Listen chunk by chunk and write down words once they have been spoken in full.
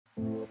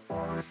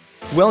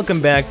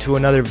Welcome back to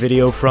another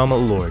video from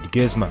Lord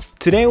Gizmo.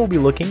 Today we'll be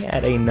looking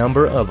at a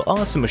number of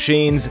awesome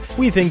machines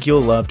we think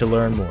you'll love to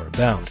learn more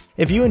about.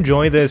 If you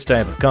enjoy this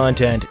type of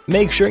content,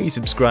 make sure you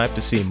subscribe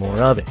to see more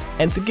of it,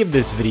 and to give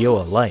this video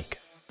a like.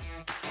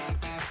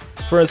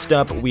 First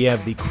up, we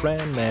have the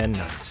KRANMAN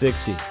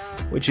 960,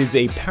 which is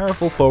a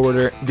powerful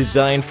forwarder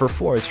designed for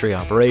forestry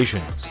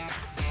operations.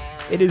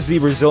 It is the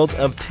result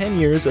of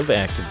 10 years of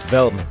active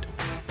development.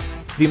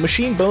 The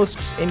machine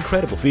boasts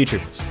incredible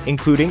features,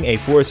 including a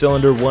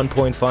 4-cylinder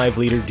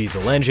 1.5-liter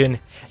diesel engine,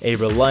 a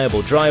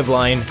reliable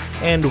driveline,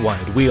 and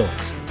wide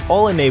wheels,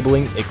 all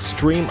enabling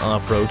extreme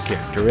off-road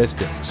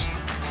characteristics.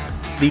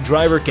 The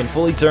driver can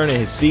fully turn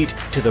in his seat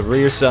to the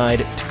rear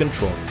side to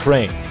control the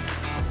crane.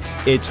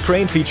 Its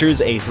crane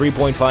features a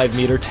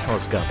 3.5-meter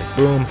telescopic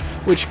boom,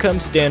 which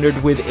comes standard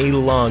with a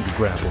log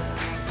grappler.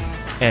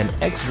 An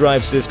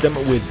X-drive system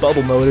with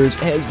bubble motors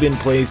has been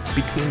placed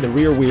between the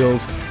rear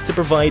wheels to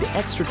provide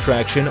extra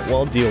traction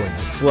while dealing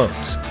with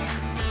slopes.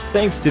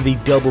 Thanks to the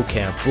double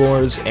cab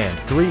floors and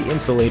 3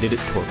 insulated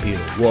torpedo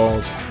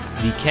walls,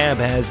 the cab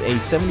has a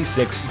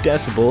 76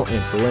 decibel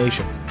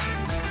insulation.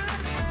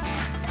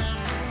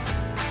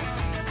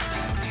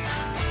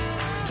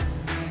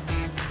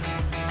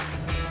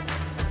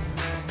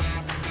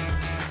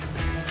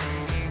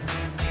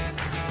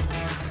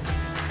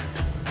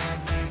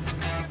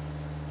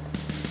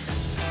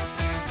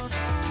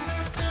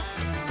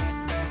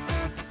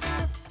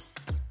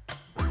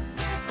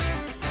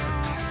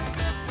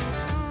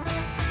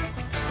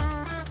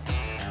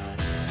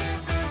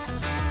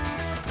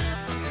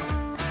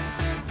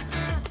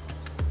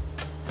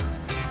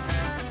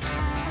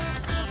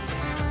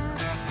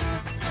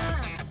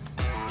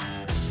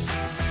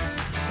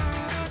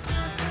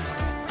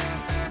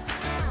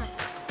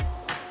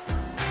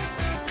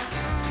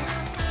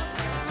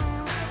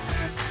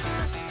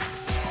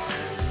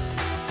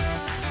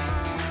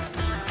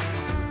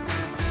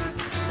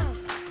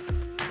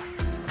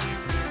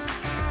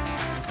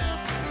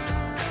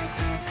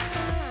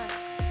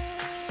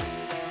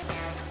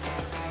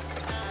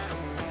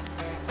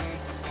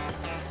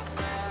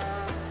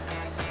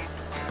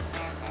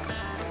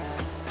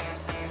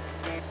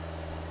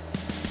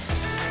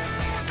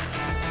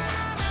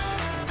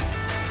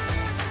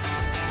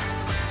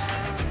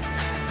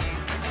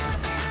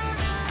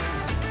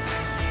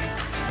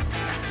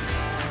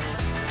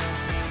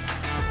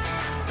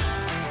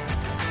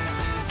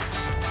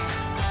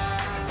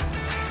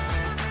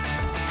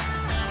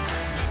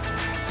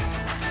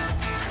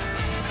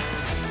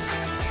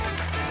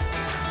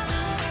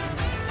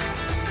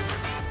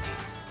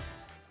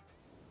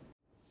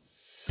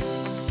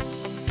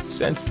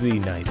 Since the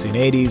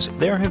 1980s,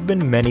 there have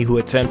been many who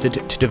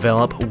attempted to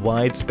develop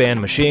wide-span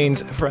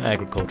machines for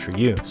agriculture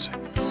use,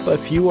 but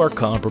few are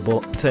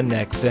comparable to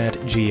NEXAT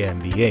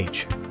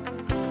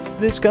GmbH.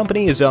 This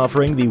company is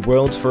offering the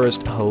world's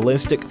first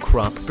holistic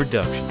crop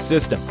production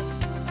system.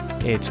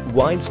 Its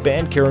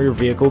wide-span carrier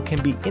vehicle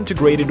can be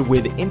integrated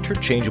with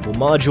interchangeable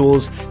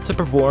modules to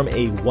perform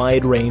a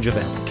wide range of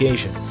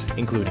applications,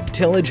 including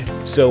tillage,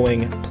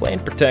 sowing,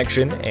 plant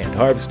protection, and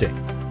harvesting.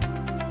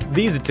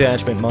 These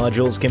attachment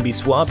modules can be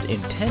swapped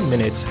in 10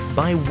 minutes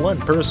by one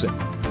person.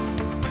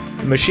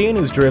 The machine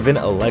is driven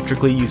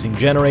electrically using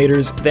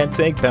generators that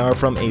take power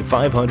from a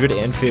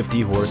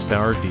 550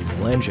 horsepower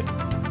diesel engine,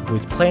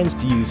 with plans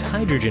to use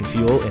hydrogen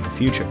fuel in the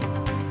future.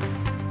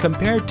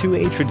 Compared to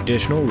a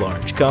traditional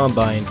large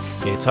combine,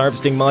 its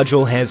harvesting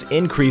module has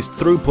increased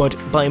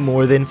throughput by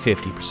more than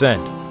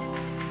 50%.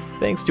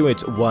 Thanks to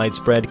its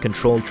widespread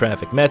controlled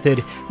traffic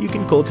method, you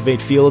can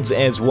cultivate fields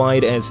as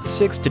wide as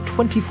 6 to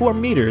 24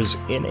 meters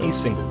in a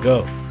single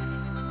go.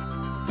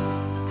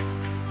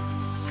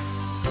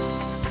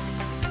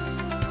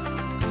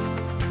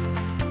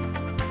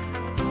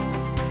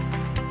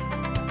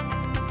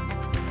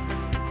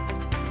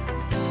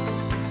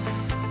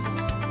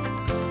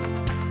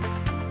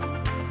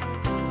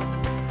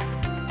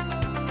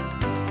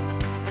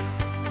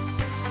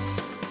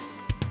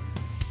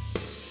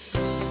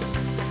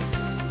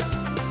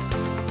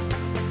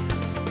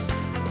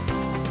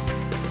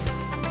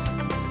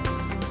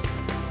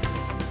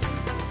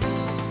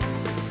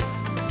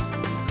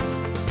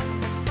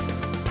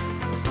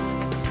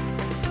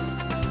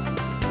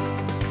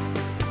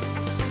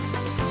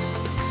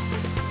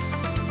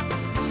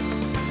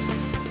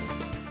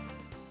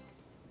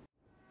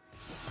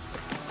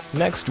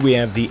 Next, we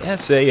have the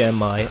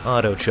SAMI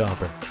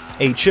AUTOCHOPPER,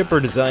 a chipper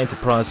designed to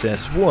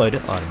process wood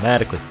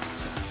automatically.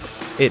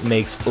 It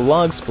makes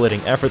log splitting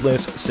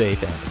effortless,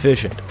 safe, and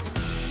efficient.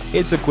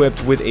 It's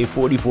equipped with a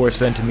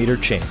 44cm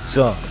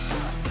chainsaw.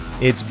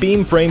 Its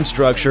beam frame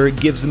structure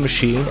gives the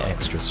machine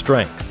extra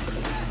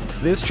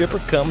strength. This chipper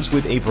comes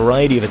with a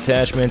variety of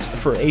attachments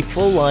for a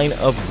full line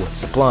of wood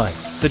supply,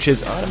 such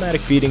as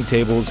automatic feeding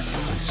tables,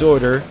 a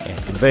sorter,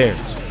 and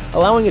conveyors,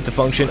 allowing it to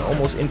function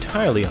almost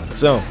entirely on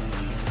its own.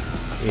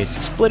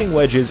 Its splitting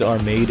wedges are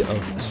made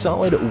of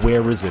solid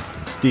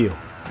wear-resistant steel.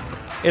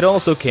 It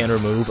also can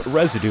remove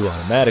residue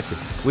automatically,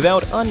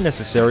 without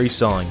unnecessary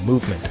sawing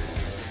movement.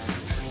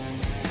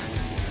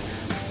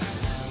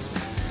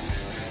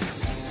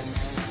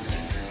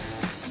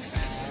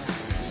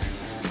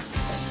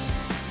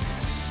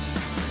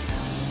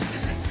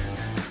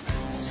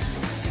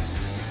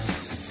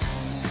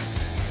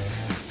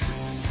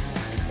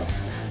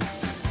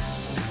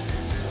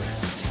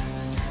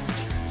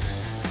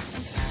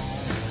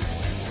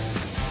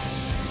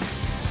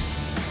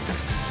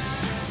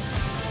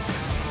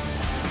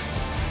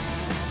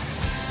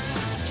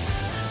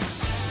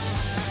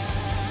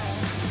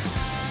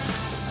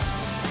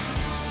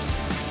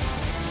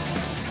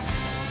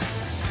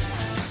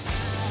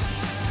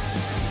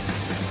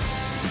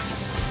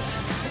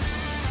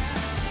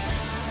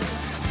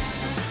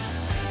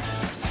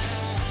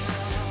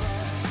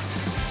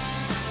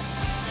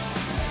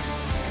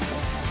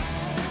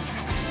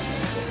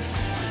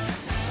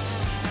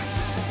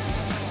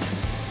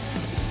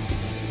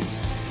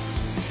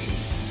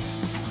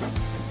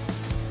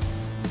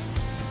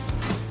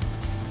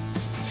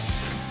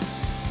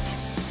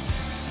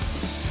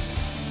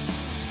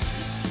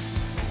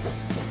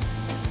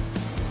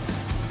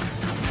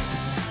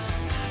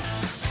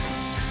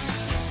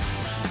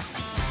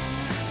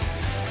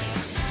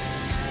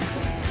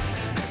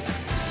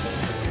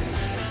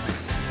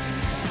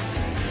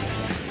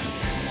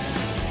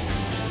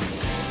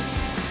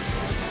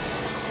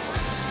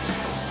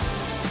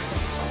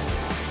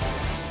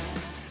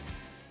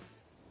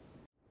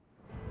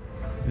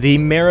 The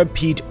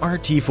MERIPEAT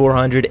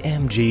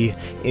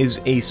RT400MG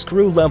is a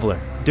screw leveler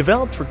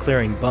developed for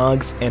clearing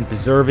bugs and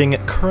preserving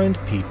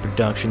current peat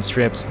production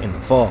strips in the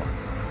fall.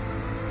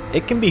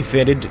 It can be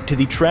fitted to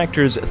the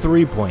tractor's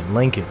 3-point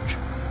linkage.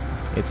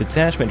 Its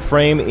attachment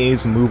frame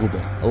is movable,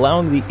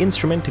 allowing the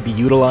instrument to be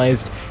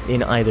utilized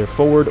in either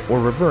forward or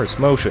reverse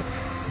motion.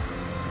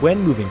 When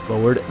moving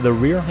forward, the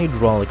rear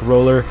hydraulic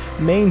roller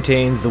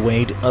maintains the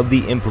weight of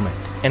the implement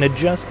and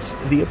adjusts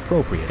the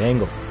appropriate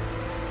angle.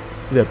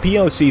 The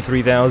POC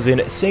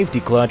 3000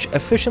 safety clutch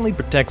efficiently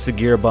protects the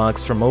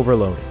gearbox from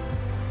overloading.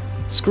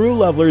 Screw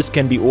levelers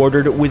can be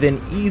ordered with an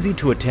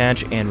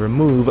easy-to-attach and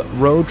remove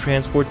road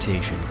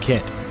transportation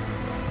kit.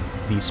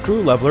 The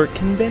screw leveler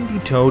can then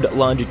be towed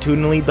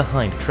longitudinally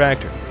behind a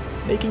tractor,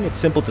 making it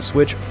simple to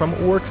switch from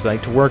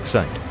worksite to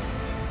worksite.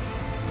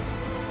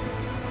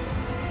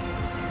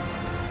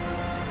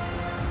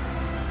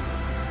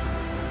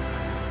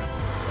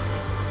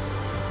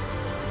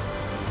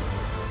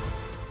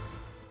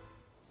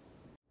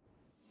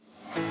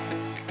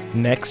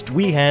 Next,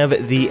 we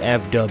have the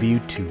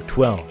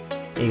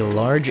FW212, a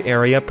large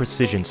area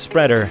precision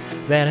spreader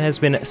that has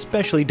been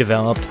specially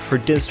developed for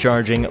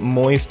discharging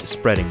moist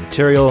spreading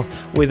material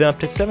with up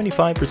to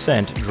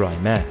 75% dry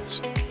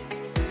mass.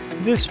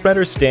 This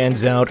spreader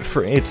stands out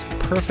for its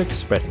perfect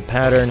spreading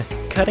pattern,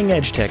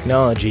 cutting-edge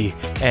technology,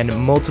 and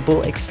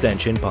multiple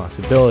extension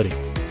possibility.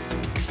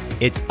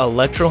 Its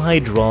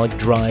electro-hydraulic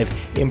drive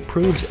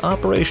improves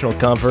operational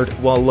comfort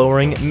while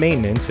lowering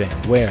maintenance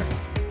and wear.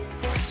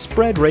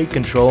 Spread rate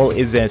control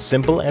is as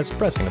simple as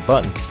pressing a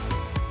button.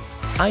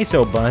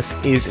 ISO bus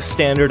is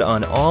standard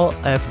on all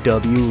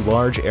FW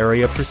large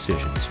area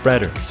precision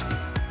spreaders.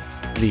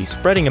 The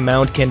spreading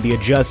amount can be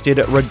adjusted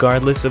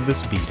regardless of the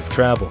speed of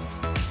travel.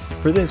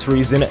 For this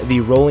reason, the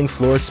rolling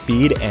floor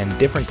speed and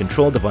different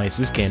control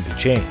devices can be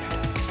changed.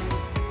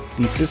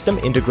 The system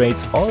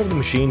integrates all of the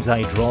machine's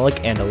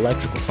hydraulic and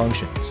electrical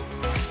functions.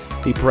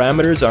 The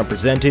parameters are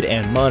presented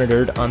and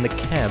monitored on the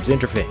cab's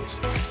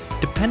interface.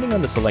 Depending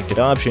on the selected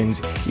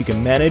options, you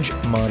can manage,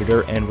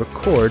 monitor, and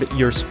record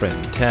your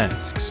spreading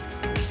tasks.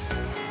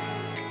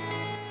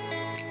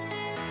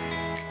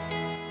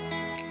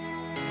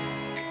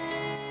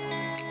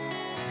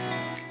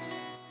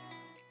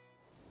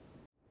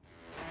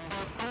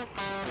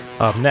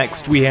 Up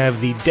next, we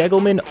have the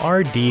DEGELMAN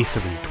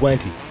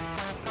RD320.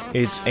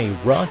 It's a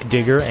rock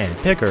digger and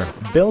picker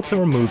built to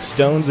remove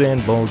stones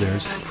and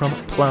boulders from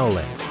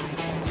plowland.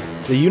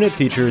 The unit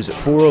features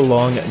 4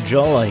 long,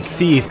 jaw-like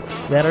teeth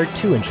that are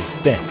 2 inches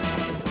thick,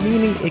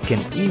 meaning it can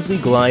easily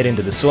glide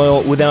into the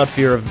soil without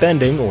fear of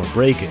bending or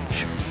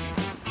breakage.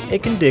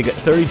 It can dig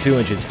 32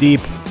 inches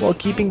deep while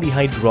keeping the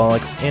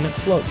hydraulics in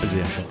float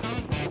position.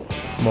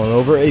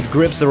 Moreover, it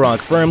grips the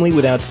rock firmly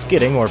without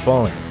skidding or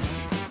falling.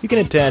 You can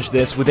attach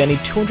this with any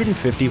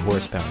 250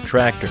 horsepower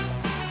tractor.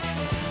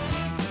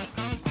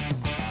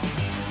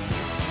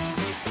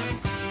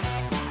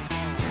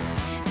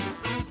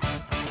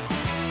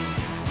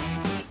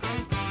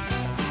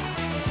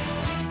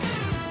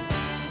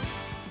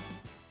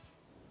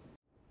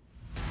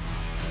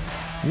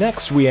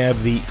 Next, we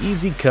have the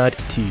EASYCUT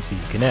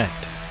TC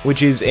Connect,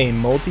 which is a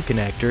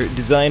multi-connector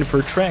designed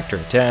for tractor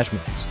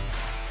attachments.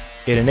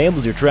 It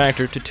enables your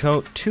tractor to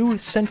tow 2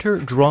 center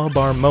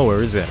drawbar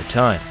mowers at a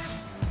time.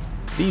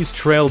 These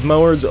trailed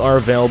mowers are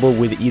available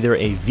with either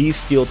a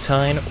V-steel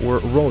tine or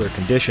roller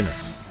conditioner.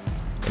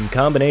 In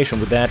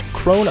combination with that,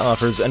 KRONE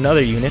offers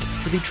another unit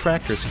for the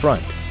tractor's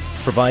front,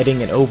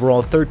 providing an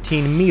overall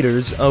 13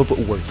 meters of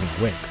working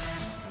width.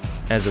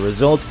 As a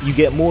result, you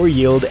get more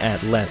yield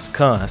at less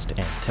cost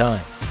and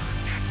time.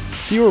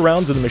 Fewer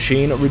rounds of the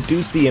machine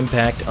reduce the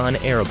impact on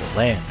arable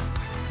land.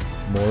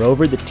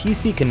 Moreover, the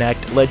TC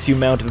Connect lets you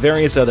mount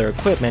various other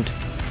equipment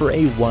for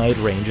a wide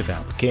range of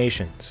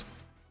applications.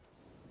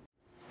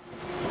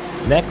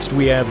 Next,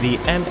 we have the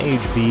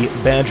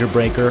MHB Badger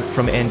Breaker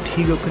from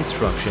ANTIGO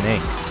Construction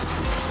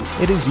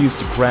Inc. It is used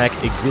to crack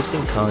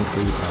existing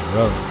concrete on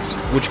roads,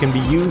 which can be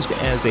used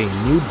as a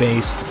new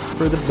base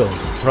for the building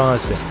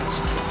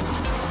process.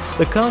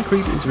 The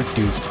concrete is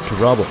reduced to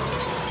rubble.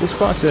 This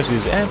process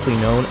is aptly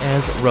known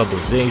as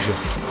rubblization.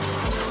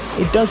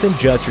 It doesn't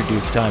just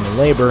reduce time and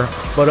labor,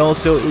 but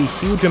also a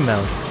huge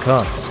amount of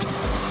cost.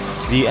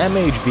 The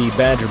MHB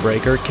Badger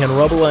Breaker can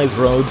rubblize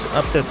roads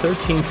up to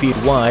 13 feet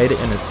wide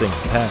in a single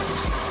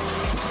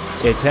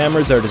pass. Its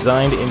hammers are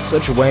designed in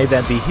such a way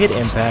that the hit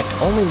impact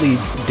only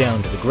leads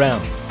down to the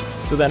ground,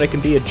 so that it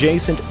can be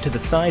adjacent to the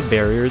side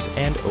barriers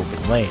and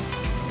open lane.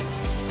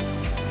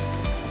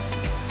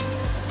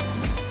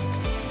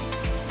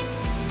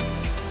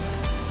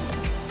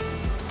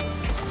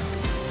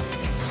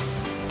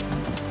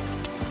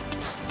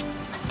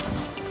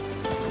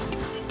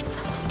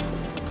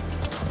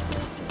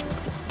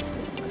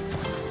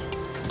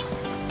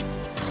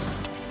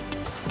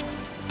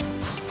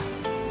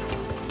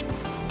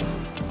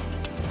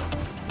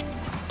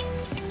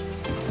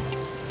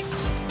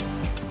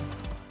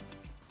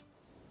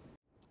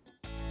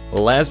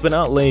 Last but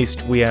not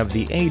least, we have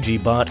the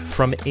AGBOT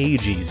from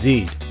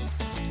AGXEED.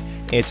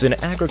 It's an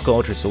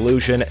agriculture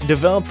solution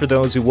developed for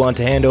those who want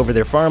to hand over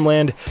their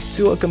farmland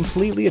to a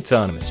completely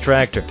autonomous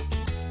tractor.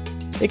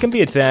 It can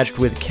be attached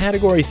with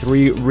Category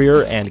 3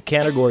 rear and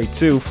Category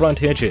 2 front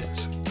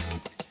hitches.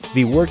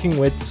 The working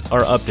widths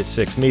are up to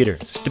 6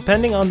 meters,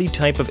 depending on the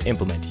type of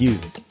implement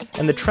used,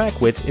 and the track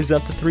width is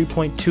up to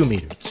 3.2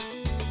 meters.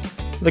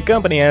 The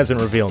company hasn't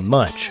revealed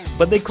much,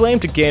 but they claim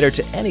to cater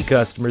to any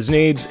customer's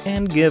needs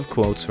and give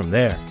quotes from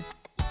there.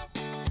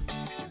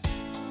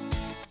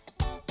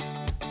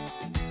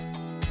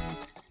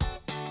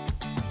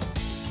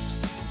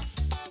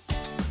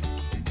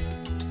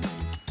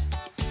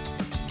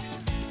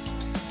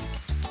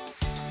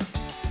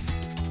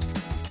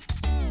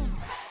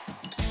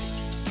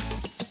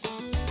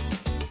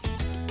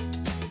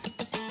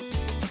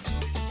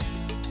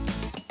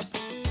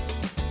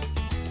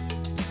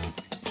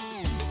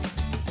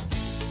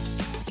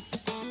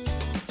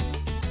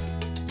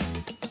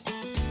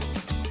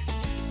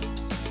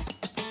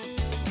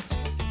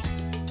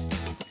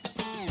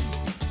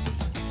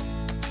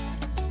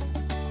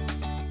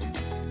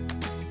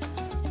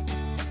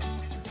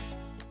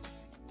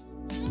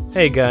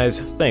 Hey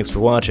guys, thanks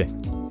for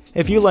watching.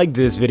 If you liked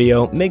this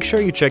video, make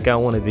sure you check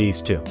out one of these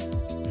too.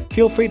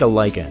 Feel free to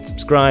like and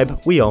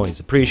subscribe, we always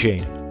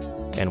appreciate it.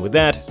 And with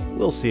that,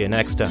 we'll see you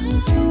next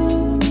time.